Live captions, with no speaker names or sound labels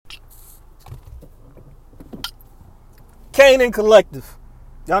Kanan Collective.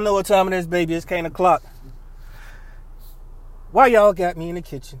 Y'all know what time it is, baby. It's Kane o'clock. Why y'all got me in the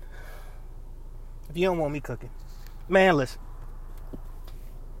kitchen? If you don't want me cooking. Man, listen.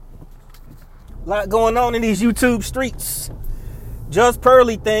 A lot going on in these YouTube streets. Just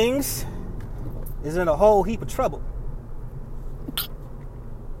Pearly Things is in a whole heap of trouble.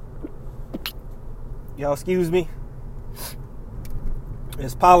 Y'all excuse me.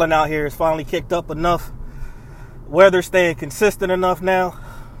 This pollen out here is finally kicked up enough. Weather staying consistent enough now.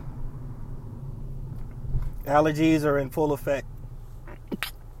 Allergies are in full effect.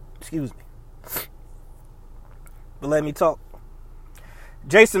 Excuse me. But let me talk.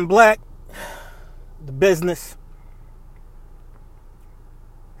 Jason Black, The Business,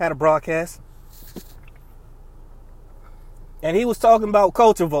 had a broadcast. And he was talking about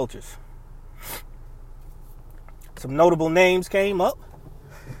culture vultures. Some notable names came up.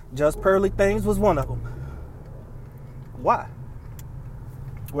 Just Pearly Things was one of them. Why?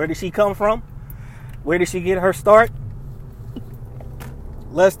 Where did she come from? Where did she get her start?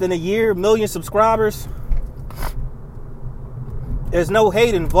 Less than a year, 1 million subscribers. There's no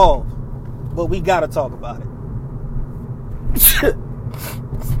hate involved, but we gotta talk about it.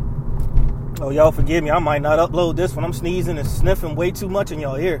 Oh, y'all forgive me. I might not upload this one. I'm sneezing and sniffing way too much in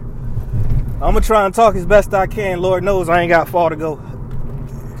y'all ear. I'm gonna try and talk as best I can. Lord knows I ain't got far to go.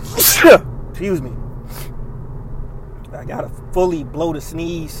 Excuse me. I gotta fully blow the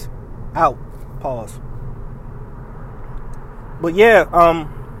sneeze out. Pause. But yeah,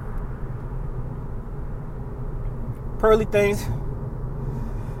 Pearly Things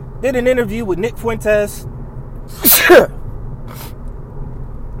did an interview with Nick Fuentes.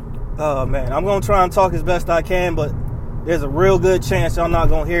 Oh man, I'm gonna try and talk as best I can, but there's a real good chance y'all not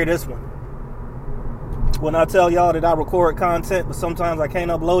gonna hear this one. When I tell y'all that I record content, but sometimes I can't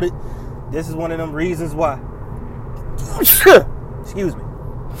upload it, this is one of them reasons why. Excuse me.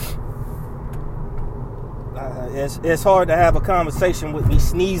 It's hard to have a conversation with me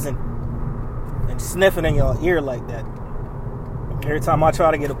sneezing and sniffing in your ear like that. Every time I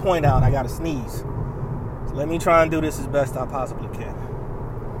try to get a point out, I gotta sneeze. So let me try and do this as best I possibly can.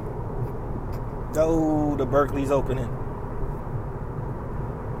 Oh, the Berkeley's opening.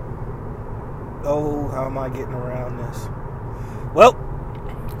 Oh, how am I getting around this? Well,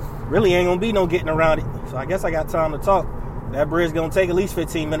 really ain't gonna be no getting around it. So I guess I got time to talk. That bridge gonna take at least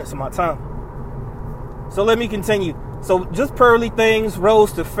 15 minutes of my time. So let me continue. So Just Pearly Things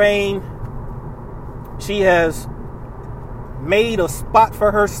rose to fame. She has made a spot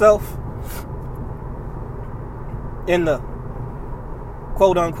for herself in the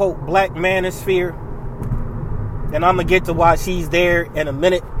quote-unquote black manosphere. And I'm going to get to why she's there in a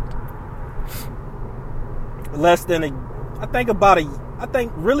minute. Less than a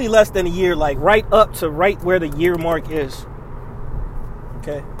year, like right up to right where the year mark is.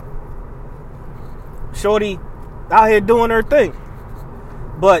 Okay. Shorty out here doing her thing.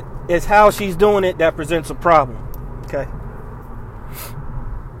 But it's how she's doing it that presents a problem. Okay.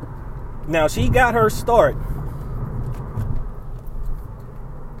 Now, she got her start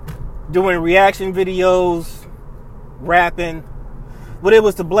doing reaction videos, rapping, but it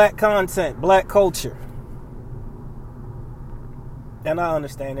was the black content, black culture. And I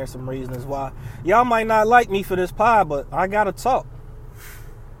understand there's some reasons why. Y'all might not like me for this pod, but I gotta talk.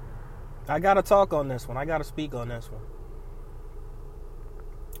 I gotta talk on this one. I gotta speak on this one.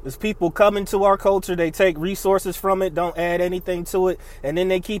 There's people come into our culture, they take resources from it, don't add anything to it, and then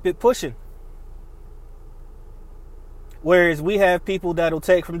they keep it pushing. Whereas we have people that'll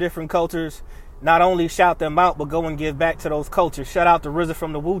take from different cultures, not only shout them out, but go and give back to those cultures. Shout out to RZA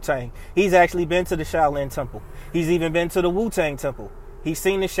from the Wu-Tang. He's actually been to the Shaolin Temple. He's even been to the Wu-Tang Temple. He's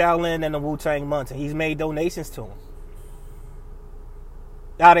seen the Shaolin and the Wu-Tang monks, and he's made donations to them.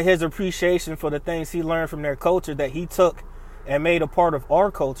 Out of his appreciation for the things he learned from their culture that he took and made a part of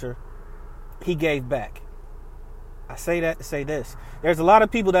our culture, he gave back. I say that to say this. There's a lot of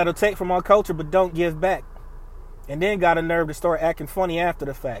people that'll take from our culture but don't give back. And then got a nerve to start acting funny after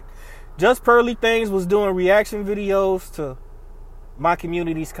the fact. Just Pearly Things was doing reaction videos to my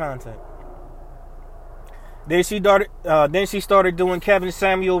community's content. Then she started doing Kevin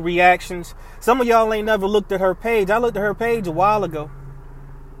Samuel reactions. Some of y'all ain't never looked at her page. I looked at her page a while ago.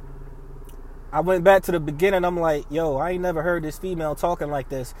 I went back to the beginning. I'm like, yo, I ain't never heard this female talking like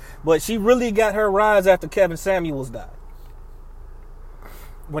this. But she really got her rise after Kevin Samuels died.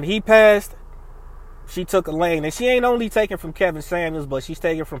 When he passed, she took a lane. And she ain't only taken from Kevin Samuels, but she's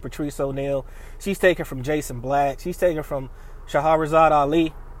taken from Patrice O'Neal. She's taken from Jason Black. She's taken from Shahrazad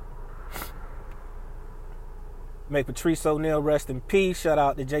Ali. May Patrice O'Neal rest in peace. Shout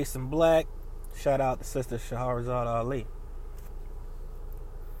out to Jason Black. Shout out to Sister Shahrazad Ali.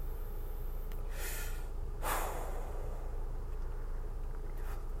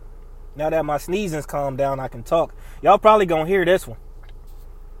 Now that my sneezing's calmed down, I can talk. Y'all probably gonna hear this one.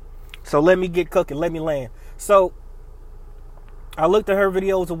 So let me get cooking. Let me land. So I looked at her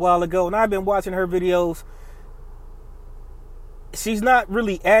videos a while ago, and I've been watching her videos. She's not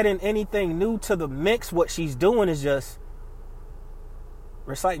really adding anything new to the mix. What she's doing is just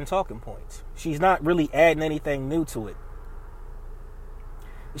reciting talking points. She's not really adding anything new to it.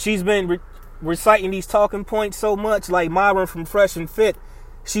 She's been reciting these talking points so much, like Myron from Fresh and Fit.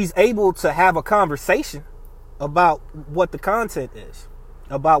 She's able to have a conversation about what the content is,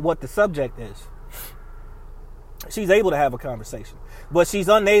 about what the subject is. She's able to have a conversation, but she's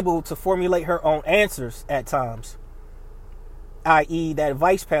unable to formulate her own answers at times, i.e. that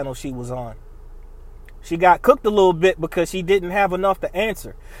Vice panel she was on. She got cooked a little bit because she didn't have enough to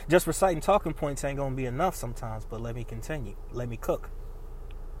answer. Just reciting talking points ain't going to be enough sometimes, but let me continue. Let me cook.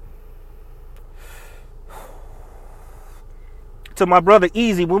 To my brother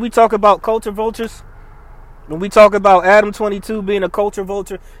Easy, when we talk about culture vultures, when we talk about Adam 22 being a culture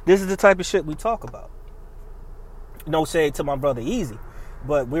vulture, this is the type of shit we talk about. No shade to my brother Easy,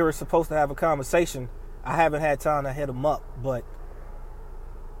 but we were supposed to have a conversation. I haven't had time to hit him up, but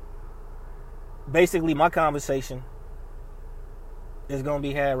basically my conversation is going to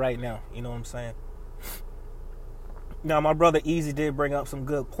be had right now. You know what I'm saying? Now, my brother Easy did bring up some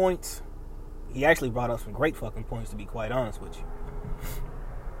good points. He actually brought up some great fucking points, to be quite honest with you.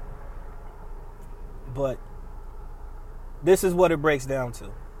 But this is what it breaks down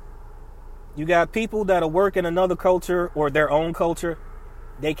to. You got people that'll work in another culture or their own culture.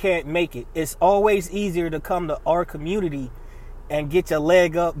 They can't make it. It's always easier to come to our community and get your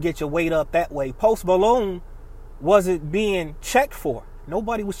leg up, get your weight up that way. Post Malone wasn't being checked for.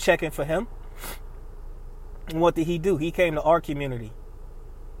 Nobody was checking for him. And what did he do? He came to our community.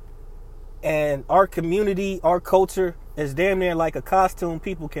 And our community, our culture is damn near like a costume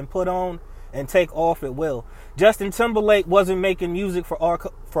people can put on and take off at will. Justin Timberlake wasn't making music for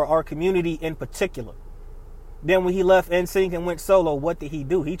our community in particular. Then when he left NSYNC and went solo, what did he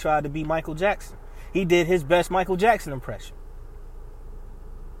do? He tried to be Michael Jackson. He did his best Michael Jackson impression.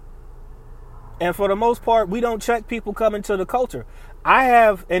 And for the most part, we don't check people coming to the culture. I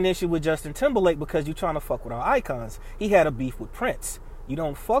have an issue with Justin Timberlake because you're trying to fuck with our icons. He had a beef with Prince. You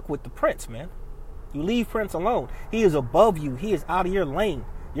don't fuck with the Prince, man. You leave Prince alone. He is above you. He is out of your lane.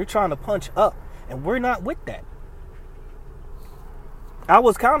 You're trying to punch up, and we're not with that. I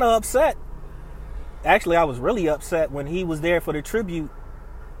was kind of upset. Actually, I was really upset when he was there for the tribute,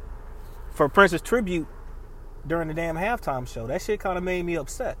 for Prince's tribute during the damn halftime show. That shit kind of made me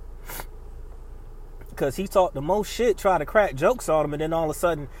upset. Because he talked the most shit, tried to crack jokes on him, and then all of a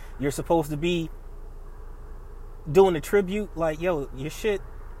sudden, you're supposed to be doing the tribute. Like, yo, your shit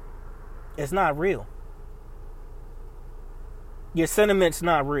is not real. Your sentiment's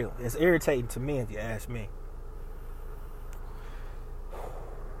not real. It's irritating to me, if you ask me.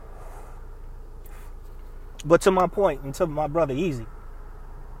 But to my point, and to my brother Easy,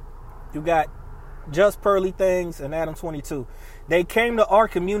 you got Just Pearly Things and Adam 22. They came to our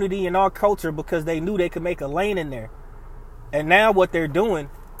community and our culture because they knew they could make a lane in there. And now what they're doing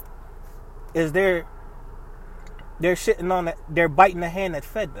is they're shitting on that. They're biting the hand that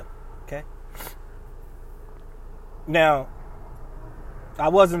fed them. Okay. Now, I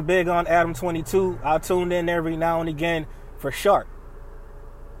wasn't big on Adam 22. I tuned in every now and again for Sharp.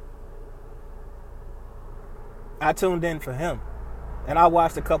 I tuned in for him. And I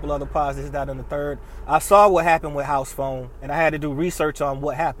watched a couple other pods, this, that, and the third. I saw what happened with House Phone, and I had to do research on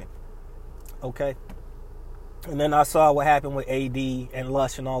what happened. Okay? And then I saw what happened with AD and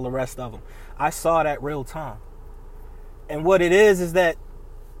Lush and all the rest of them. I saw that real time. And what it is that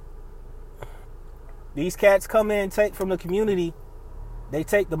these cats come in, take from the community. They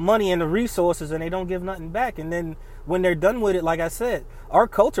take the money and the resources and they don't give nothing back. And then when they're done with it, like I said, our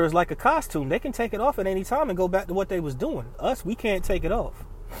culture is like a costume. They can take it off at any time and go back to what they was doing. Us, we can't take it off.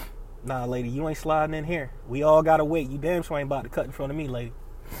 Nah, lady, you ain't sliding in here. We all gotta wait. You damn sure ain't about to cut in front of me, lady.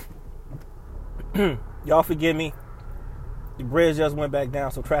 Y'all forgive me. The bridge just went back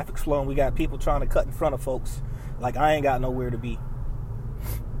down, so traffic's flowing. We got people trying to cut in front of folks. Like I ain't got nowhere to be.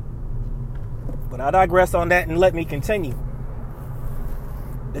 But I digress on that and let me continue.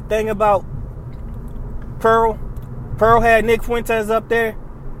 The thing about Pearl had Nick Fuentes up there.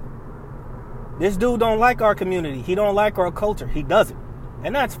 This dude don't like our community. He don't like our culture. He doesn't.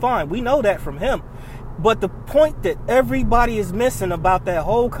 And that's fine. We know that from him. But the point that everybody is missing about that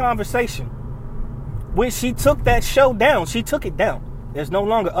whole conversation, when she took that show down, she took it down. It's no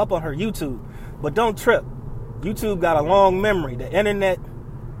longer up on her YouTube. But don't trip. YouTube got a long memory. The internet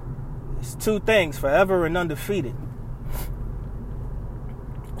is two things, forever and undefeated.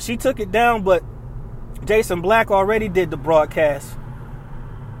 she took it down, but Jason Black already did the broadcast,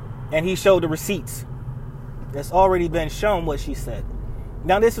 and he showed the receipts. That's already been shown what she said.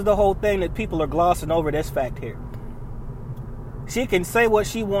 Now, this is the whole thing that people are glossing over this fact here. She can say what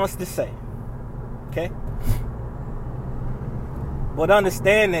she wants to say. Okay? But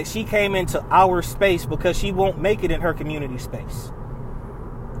understand that she came into our space because she won't make it in her community space.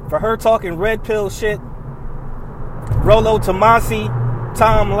 For her talking red pill shit, Rollo Tomasi,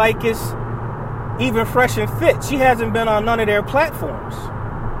 Tom Likas, even Fresh and Fit, she hasn't been on none of their platforms.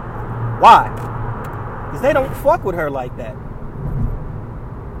 Why? Because they don't fuck with her like that.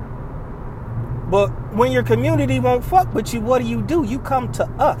 But when your community won't fuck with you, what do? You come to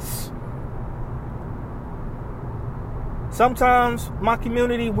us. Sometimes my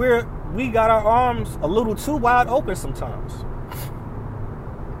community, we got our arms a little too wide open sometimes.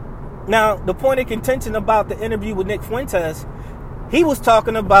 Now, the point of contention about the interview with Nick Fuentes, he was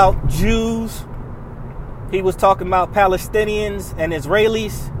talking about Jews. He was talking about Palestinians and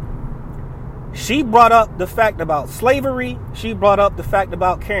Israelis. She brought up the fact about slavery. She brought up the fact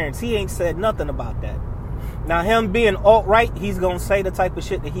about Karens. He ain't said nothing about that. Now, him being alt-right, he's going to say the type of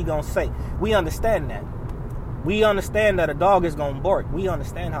shit that he going to say. We understand that. We understand that a dog is going to bark. We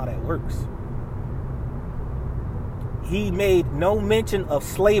understand how that works. He made no mention of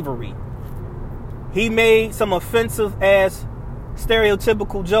slavery. He made some offensive ass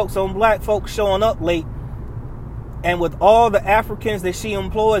stereotypical jokes on black folks showing up late. And with all the Africans that she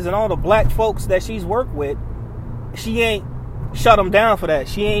employs and all the black folks that she's worked with, she ain't shut them down for that.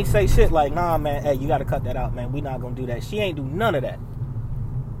 She ain't say shit like, nah, man, hey, you got to cut that out, man. We not going to do that. She ain't do none of that.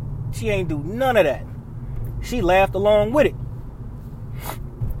 She ain't do none of that. She laughed along with it.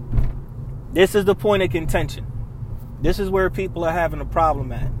 This is the point of contention. This is where people are having a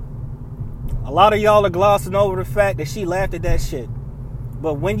problem at. A lot of y'all are glossing over the fact that she laughed at that shit.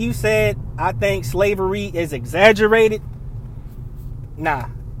 But when you said, I think slavery is exaggerated, nah,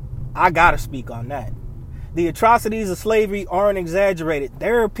 I gotta speak on that. The atrocities of slavery aren't exaggerated.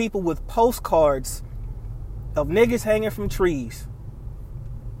 There are people with postcards of niggas hanging from trees.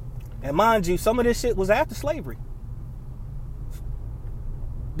 And mind you, some of this shit was after slavery.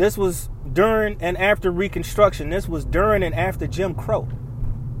 This was during and after Reconstruction. This was during and after Jim Crow.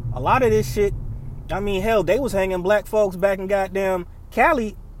 A lot of this shit, I mean, hell, they was hanging black folks back in goddamn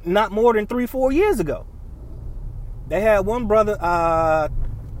Cali not more than 3-4 years ago. They had one brother,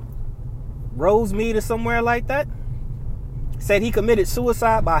 Rosemead or somewhere like that, said he committed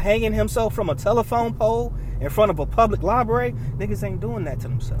suicide by hanging himself from a telephone pole in front of a public library. Niggas ain't doing that to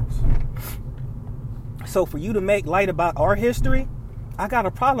themselves. So for you to make light about our history, I got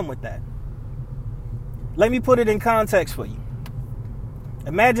a problem with that. Let me put it in context for you.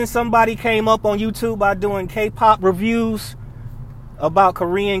 Imagine somebody came up on YouTube by doing K-pop reviews about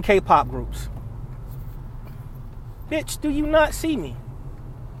Korean K-pop groups. Bitch, do you not see me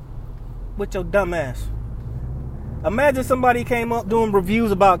with your dumb ass? Imagine somebody came up doing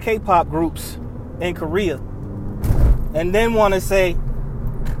reviews about K-pop groups in Korea and then want to say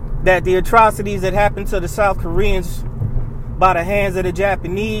that the atrocities that happened to the South Koreans by the hands of the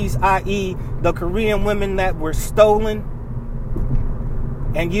Japanese, i.e. the Korean women that were stolen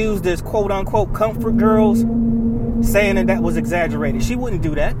and used as quote-unquote comfort girls, saying that was exaggerated. She wouldn't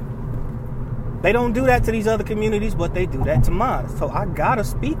do that. They don't do that to these other communities, but they do that to mine. So I gotta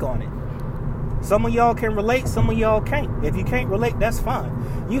speak on it. Some of y'all can relate, some of y'all can't. If you can't relate, that's fine.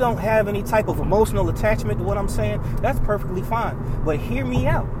 You don't have any type of emotional attachment to what I'm saying, that's perfectly fine. But hear me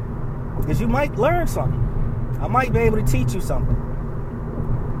out, because you might learn something. I might be able to teach you something.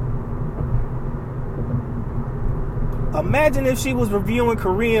 Imagine if she was reviewing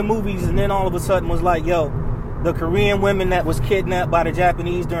Korean movies and then all of a sudden was like, yo, the Korean women that was kidnapped by the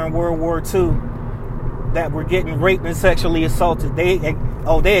Japanese during World War II that were getting raped and sexually assaulted,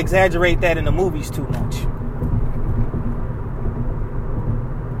 they exaggerate that in the movies too much.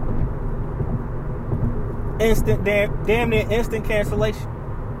 Damn near instant cancellation.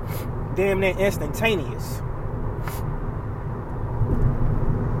 Damn near instantaneous.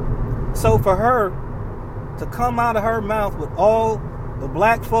 So for her to come out of her mouth with all the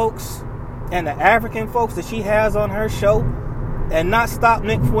black folks and the African folks that she has on her show and not stop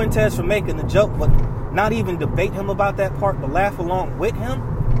Nick Fuentes from making the joke, but not even debate him about that part, but laugh along with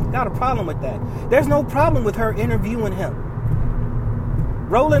him, got a problem with that. There's no problem with her interviewing him.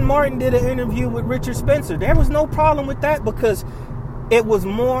 Roland Martin did an interview with Richard Spencer. There was no problem with that because it was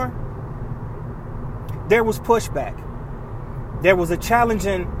more, there was pushback. There was a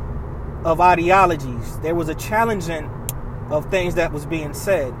challenging of ideologies. There was a challenging of things that was being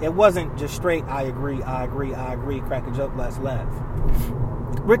said. It wasn't just straight, I agree, crack a joke, let's laugh.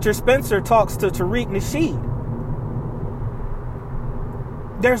 Richard Spencer talks to Tariq Nasheed.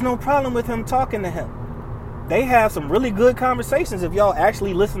 There's no problem with him talking to him. They have some really good conversations if y'all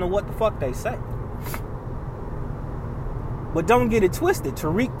actually listen to what the fuck they say. But don't get it twisted.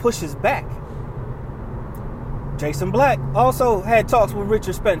 Tariq pushes back. Jason Black also had talks with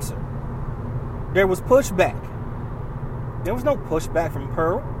Richard Spencer. There was pushback. There was no pushback from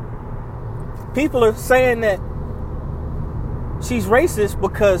Pearl. People are saying that she's racist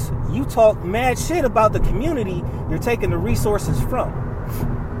because you talk mad shit about the community you're taking the resources from.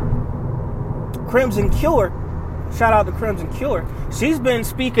 Crimson Cure, shout out to Crimson Cure, she's been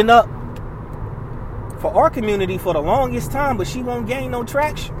speaking up for our community for the longest time, but she won't gain no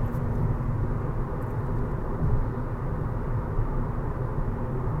traction.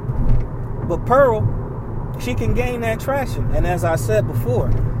 But Pearl, she can gain that traction. And as I said before,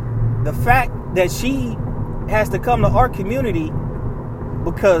 the fact that she has to come to our community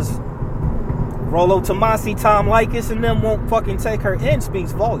because Rollo Tomasi, Tom Likas, and them won't fucking take her in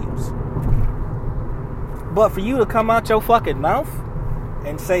speaks volumes. But for you to come out your fucking mouth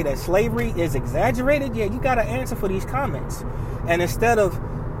and say that slavery is exaggerated, yeah, you gotta answer for these comments. And instead of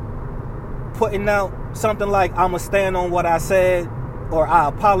putting out something like, I'ma stand on what I said, or I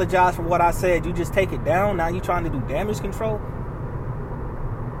apologize for what I said, you just take it down. Now you trying to do damage control?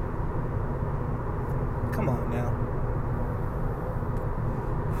 Come on now.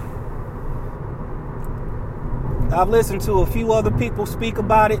 I've listened to a few other people speak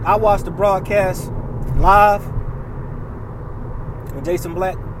about it. I watched the broadcast live when Jason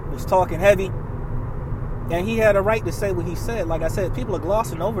Black was talking heavy, and he had a right to say what he said. Like I said, people are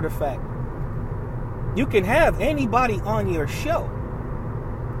glossing over the fact you can have anybody on your show,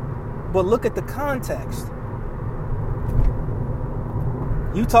 but look at the context.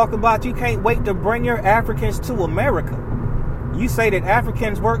 You talk about you can't wait to bring your Africans to America. You say that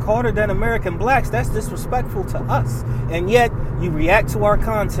Africans work harder than American blacks. That's disrespectful to us. And yet, you react to our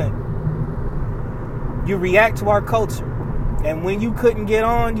content. You react to our culture. And when you couldn't get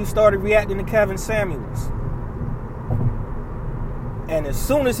on, you started reacting to Kevin Samuels. And as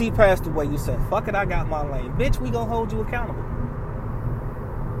soon as he passed away, you said, fuck it, I got my lane. Bitch, we gonna hold you accountable.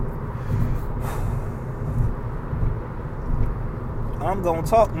 I'm gonna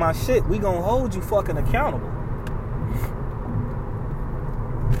talk my shit. We gonna hold you fucking accountable.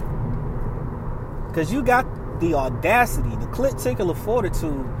 Because you got the audacity, the cliticular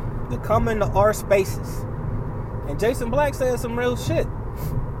fortitude to come into our spaces. And Jason Black said some real shit.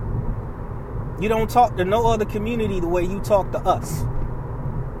 You don't talk to no other community the way you talk to us.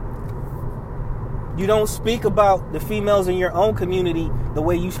 You don't speak about the females in your own community the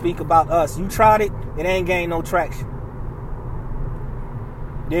way you speak about us. You tried it, it ain't gained no traction.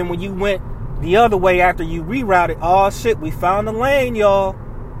 Then when you went the other way after you rerouted, oh shit, we found the lane, y'all.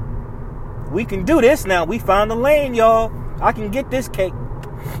 We can do this now. We found the lane, y'all. I can get this cake.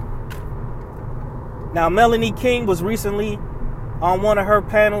 Now, Melanie King was recently on one of her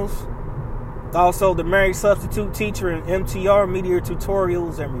panels. Also, the married substitute teacher in MTR, mediocre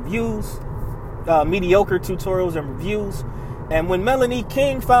tutorials and reviews. And when Melanie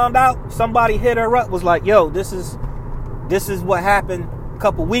King found out, somebody hit her up, was like, yo, this is what happened a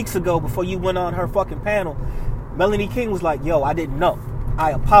couple weeks ago before you went on her fucking panel. Melanie King was like, yo, I didn't know.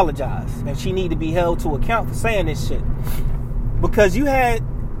 I apologize. And she need to be held to account for saying this shit. Because you had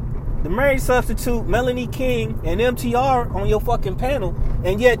the married substitute, Melanie King, and MTR on your fucking panel,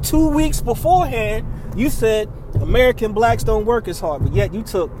 and yet 2 weeks beforehand, you said American blacks don't work as hard, but yet you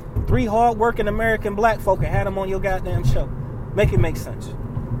took 3 hard-working American black folk and had them on your goddamn show. Make it make sense.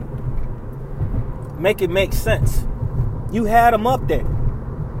 Make it make sense. You had them up there.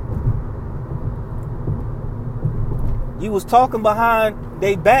 You was talking behind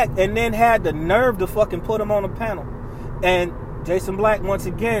they back and then had the nerve to fucking put them on a panel. And Jason Black, once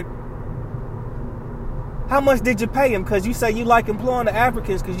again, how much did you pay him? Because you say you like employing the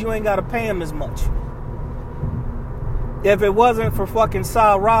Africans because you ain't got to pay him as much. If it wasn't for fucking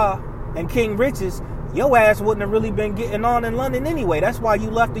Sa Ra and King Riches, your ass wouldn't have really been getting on in London anyway. That's why you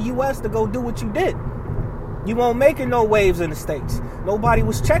left the U.S. to go do what you did. You weren't making no waves in the States. Nobody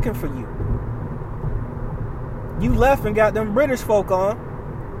was checking for you. You left and got them British folk on.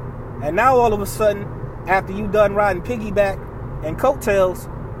 And now all of a sudden, after you done riding piggyback and coattails,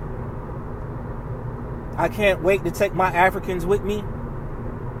 I can't wait to take my Africans with me.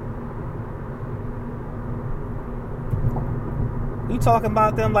 You talking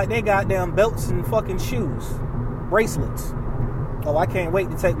about them like they got damn belts and fucking shoes, bracelets. Oh, I can't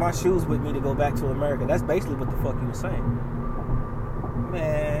wait to take my shoes with me to go back to America. That's basically what the fuck you were saying.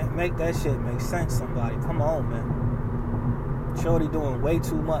 Man, make that shit make sense, somebody. Come on, man. Shorty doing way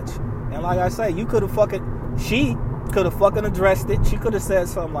too much. And like I say, she could have fucking addressed it. She could have said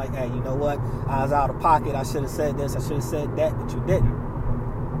something like, hey, you know what? I was out of pocket. I should have said this. I should have said that, but you didn't.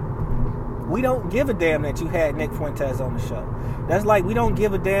 We don't give a damn that you had Nick Fuentes on the show. That's like we don't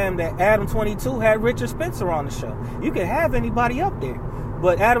give a damn that Adam 22 had Richard Spencer on the show. You can have anybody up there.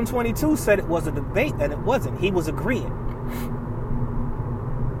 But Adam 22 said it was a debate, and it wasn't. He was agreeing.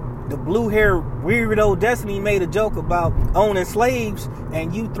 The blue hair weirdo Destiny made a joke about owning slaves,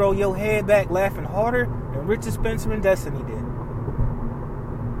 and you throw your head back laughing harder than Richard Spencer and Destiny did.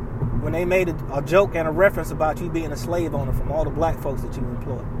 When they made a joke and a reference about you being a slave owner from all the black folks that you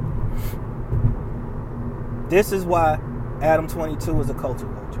employed. This is why Adam 22 is a culture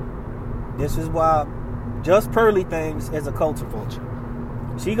vulture. This is why Just Pearly Things is a culture vulture.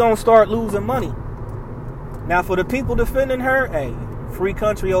 She gonna start losing money. Now for the people defending her, hey, free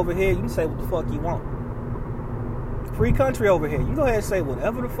country over here, you can say what the fuck you want. Free country over here, you can go ahead and say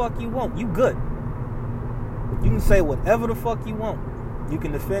whatever the fuck you want. You good. You can say whatever the fuck you want. You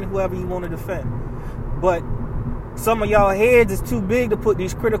can defend whoever you want to defend. But some of y'all heads is too big to put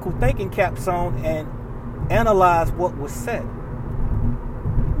these critical thinking caps on and analyze what was said.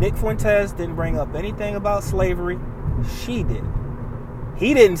 Nick Fuentes didn't bring up anything about slavery. She did.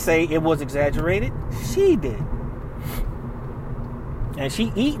 He didn't say it was exaggerated. She did. And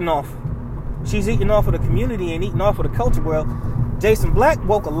she's eating off of the community and eating off of the culture. Well, Jason Black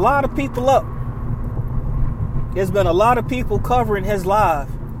woke a lot of people up. There's been a lot of people covering his live.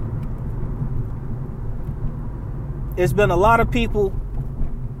 It's been a lot of people.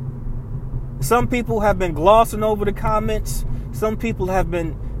 Some people have been glossing over the comments. Some people have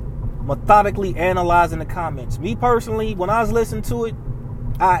been methodically analyzing the comments. Me personally, when I was listening to it,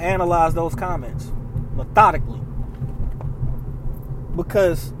 I analyzed those comments methodically.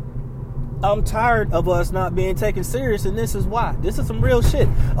 Because I'm tired of us not being taken serious, and this is why. This is some real shit.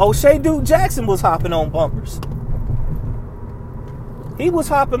 O'Shea Duke Jackson was hopping on bumpers. He was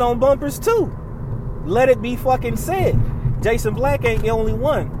hopping on bumpers too. Let it be fucking said. Jason Black ain't the only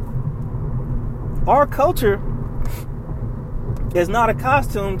one. Our culture is not a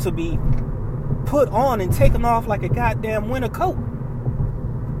costume to be put on and taken off like a goddamn winter coat.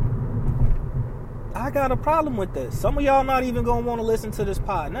 I got a problem with this. Some of y'all not even gonna want to listen to this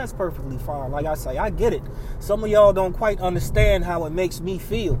pod, and that's perfectly fine. Like I say, I get it. Some of y'all don't quite understand how it makes me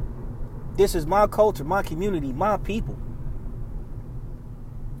feel. This is my culture, my community, my people.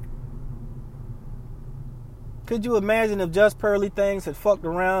 Could you imagine if Just Pearly Things had fucked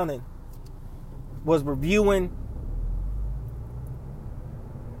around and was reviewing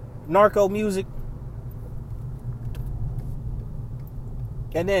narco music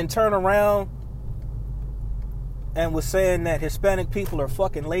and then turn around and was saying that Hispanic people are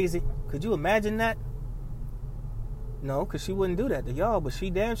fucking lazy? Could you imagine that? No, because she wouldn't do that to y'all, but she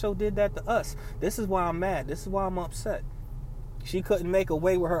damn sure did that to us. This is why I'm mad. This is why I'm upset. She couldn't make a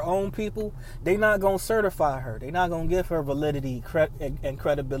way with her own people. They not going to certify her. They not going to give her validity and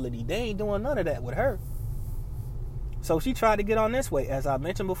credibility. They ain't doing none of that with her. So she tried to get on this way, as I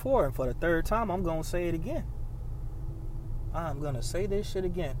mentioned before, and for the third time, I'm going to say it again. I'm going to say this shit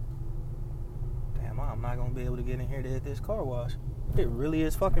again. Damn, I'm not going to be able to get in here to hit this car wash. It really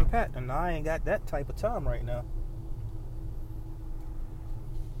is fucking packed, and I ain't got that type of time right now.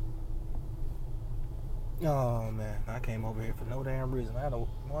 Oh, man, I came over here for no damn reason. I had to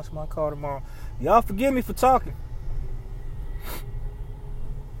wash my car tomorrow. Y'all forgive me for talking.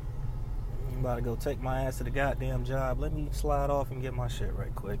 I'm about to go take my ass to the goddamn job. Let me slide off and get my shit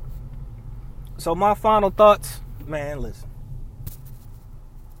right quick. So my final thoughts, man, listen.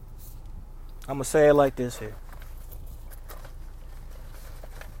 I'm going to say it like this here.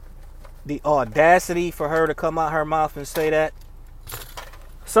 The audacity for her to come out her mouth and say that.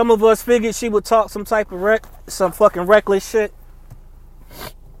 Some of us figured she would talk some type of some fucking reckless shit.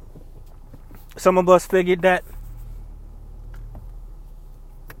 Some of us figured that.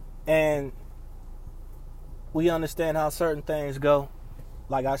 And we understand how certain things go.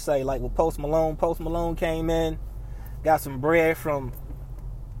 Like I say, like with Post Malone came in, got some bread from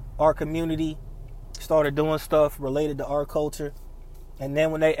our community, started doing stuff related to our culture. And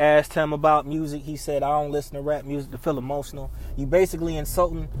then when they asked him about music, he said, I don't listen to rap music to feel emotional. You basically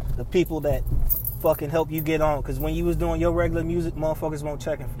insulting the people that fucking help you get on. Because when you was doing your regular music, motherfuckers weren't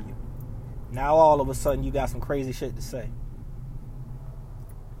checking for you. Now all of a sudden you got some crazy shit to say.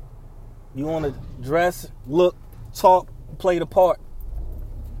 You want to dress, look, talk, play the part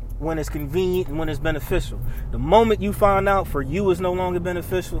when it's convenient and when it's beneficial. The moment you find out for you it's no longer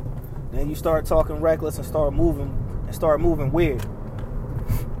beneficial, then you start talking reckless and start moving weird.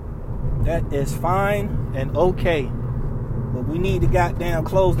 That is fine and okay. But we need to goddamn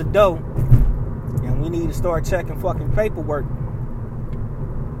close the door. And we need to start checking fucking paperwork.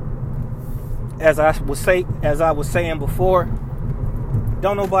 As I was saying before,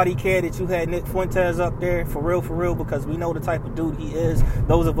 don't nobody care that you had Nick Fuentes up there, for real, because we know the type of dude he is.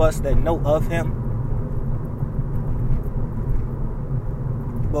 Those of us that know of him.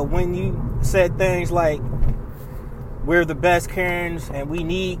 But when you said things like, we're the best Karens and we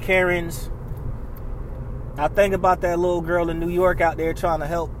need Karens, I think about that little girl in New York out there trying to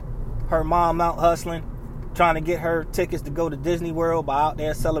help her mom out hustling, trying to get her tickets to go to Disney World by out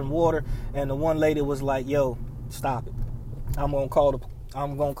there selling water, and the one lady was like, yo, stop it. I'm gonna call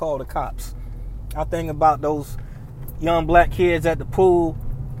the cops. I think about those young black kids at the pool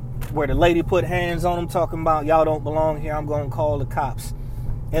where the lady put hands on them talking about, y'all don't belong here, I'm gonna call the cops.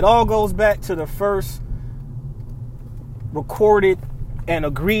 It all goes back to the first recorded and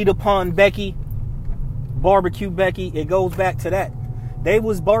agreed upon barbecue Becky. It goes back to that. They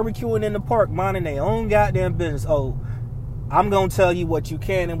was barbecuing in the park, minding their own goddamn business. Oh, I'm going to tell you what you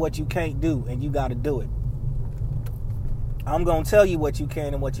can and what you can't do, and you got to do it. I'm going to tell you what you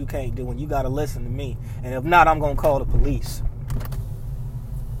can and what you can't do, and you got to listen to me. And if not, I'm going to call the police.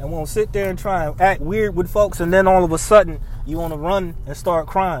 And won't sit there and try and act weird with folks, and then all of a sudden, you want to run and start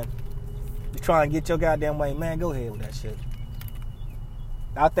crying. You try and get your goddamn way. Man, go ahead with that shit.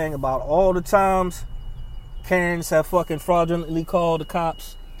 I think about all the times Karens have fucking fraudulently called the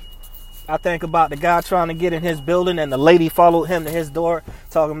cops. I think about the guy trying to get in his building and the lady followed him to his door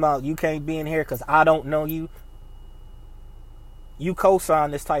talking about, you can't be in here because I don't know you. You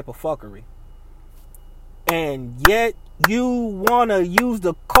co-sign this type of fuckery. And yet you want to use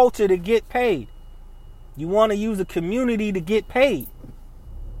the culture to get paid. You want to use the community to get paid.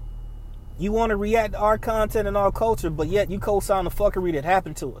 You want to react to our content and our culture, but yet you co-sign the fuckery that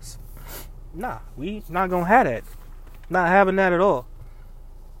happened to us. Nah, we not gonna have that. Not having that at all.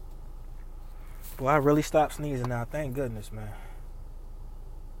 Well, I really stopped sneezing now. Thank goodness, man.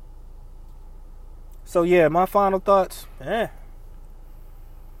 So yeah, my final thoughts.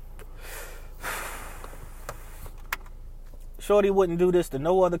 Shorty wouldn't do this to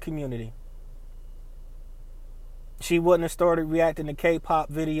no other community. She wouldn't have started reacting to K-pop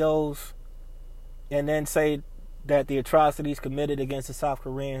videos and then say that the atrocities committed against the South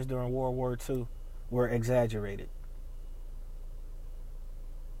Koreans during World War II were exaggerated.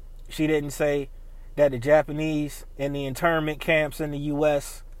 She didn't say that the Japanese in the internment camps in the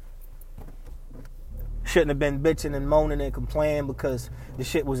U.S. shouldn't have been bitching and moaning and complaining because the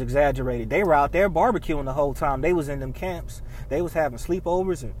shit was exaggerated. They were out there barbecuing the whole time. They was in them camps. They was having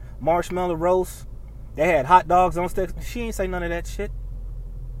sleepovers and marshmallow roasts. They had hot dogs on sticks. She ain't say none of that shit.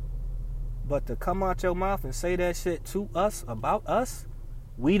 But to come out your mouth and say that shit to us, about us,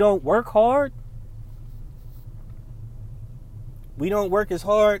 we don't work hard. We don't work as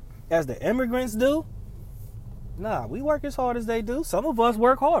hard as the immigrants do. Nah, we work as hard as they do. Some of us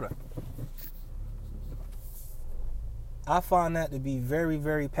work harder. I find that to be very,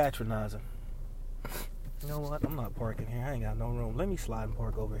 very patronizing. You know what? I'm not parking here. I ain't got no room. Let me slide and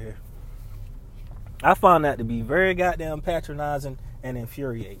park over here. I find that to be very goddamn patronizing and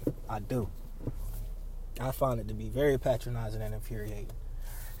infuriating. I do. I find it to be very patronizing and infuriating.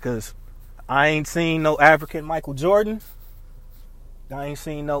 Because I ain't seen no African Michael Jordan. I ain't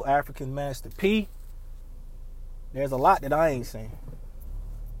seen no African Master P. There's a lot that I ain't seen.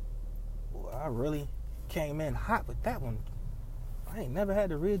 Boy, I really came in hot with that one. I ain't never had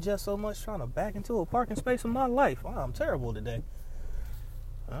to readjust so much trying to back into a parking space in my life. Wow, I'm terrible today.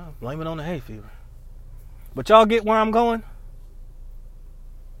 Blame it on the hay fever. But y'all get where I'm going?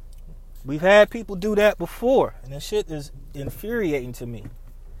 We've had people do that before, and this shit is infuriating to me.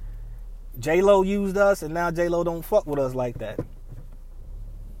 J-Lo used us, and now J-Lo don't fuck with us like that.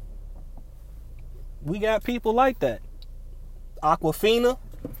 We got people like that. Aquafina,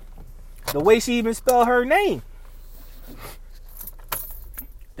 the way she even spelled her name.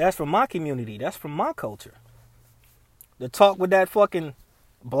 That's from my community. That's from my culture. The talk with that fucking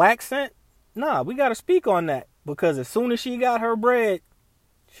black scent, nah, we got to speak on that. Because as soon as she got her bread,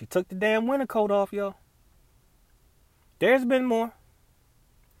 she took the damn winter coat off, yo. There's been more.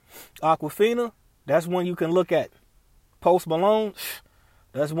 Aquafina, that's one you can look at. Post Malone,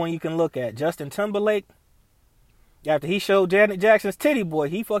 that's one you can look at. Justin Timberlake, after he showed Janet Jackson's Titty Boy,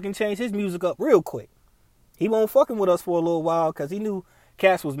 he fucking changed his music up real quick. He won't fucking with us for a little while because he knew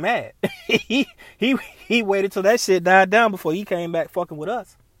Cass was mad. he waited till that shit died down before he came back fucking with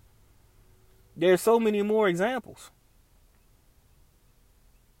us. There's so many more examples.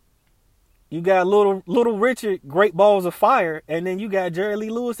 You got Little Richard, Great Balls of Fire, and then you got Jerry Lee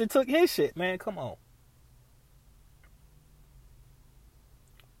Lewis that took his shit, man. Come on.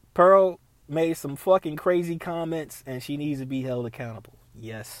 Pearl made some fucking crazy comments and she needs to be held accountable.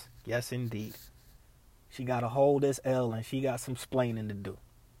 Yes. Yes, indeed. She got to hold this L and she got some splaining to do.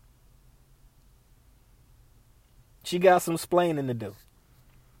 She got some splaining to do.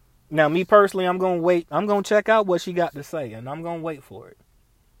 Now, me personally, I'm going to wait. I'm going to check out what she got to say, and I'm going to wait for it.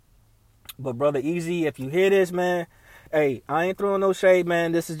 But, Brother Easy, if you hear this, man, hey, I ain't throwing no shade,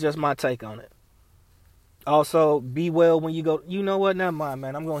 man. This is just my take on it. Also, be well when you go. You know what? Never mind,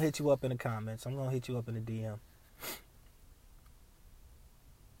 man. I'm going to hit you up in the comments. I'm going to hit you up in the DM.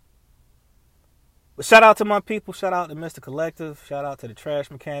 But shout out to my people. Shout out to Mr. Collective. Shout out to the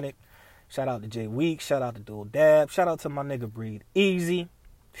Trash Mechanic. Shout out to Jay Week. Shout out to Dual Dab. Shout out to my nigga Breed Easy.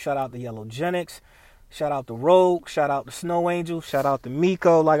 Shout out to Yellow Genix. Shout out to Rogue. Shout out to Snow Angel. Shout out to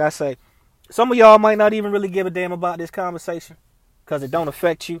Miko. Like I say, some of y'all might not even really give a damn about this conversation because it don't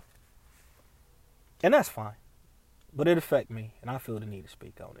affect you. And that's fine. But it affect me, and I feel the need to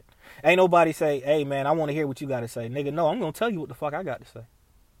speak on it. Ain't nobody say, hey, man, I want to hear what you got to say. Nigga, no, I'm going to tell you what the fuck I got to say.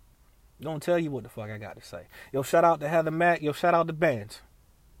 I'm going to tell you what the fuck I got to say. Yo, shout out to Heather Mack. Yo, shout out to Bands.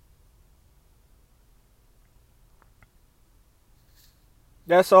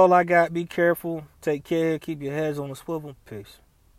 That's all I got. Be careful. Take care. Keep your heads on the swivel. Peace.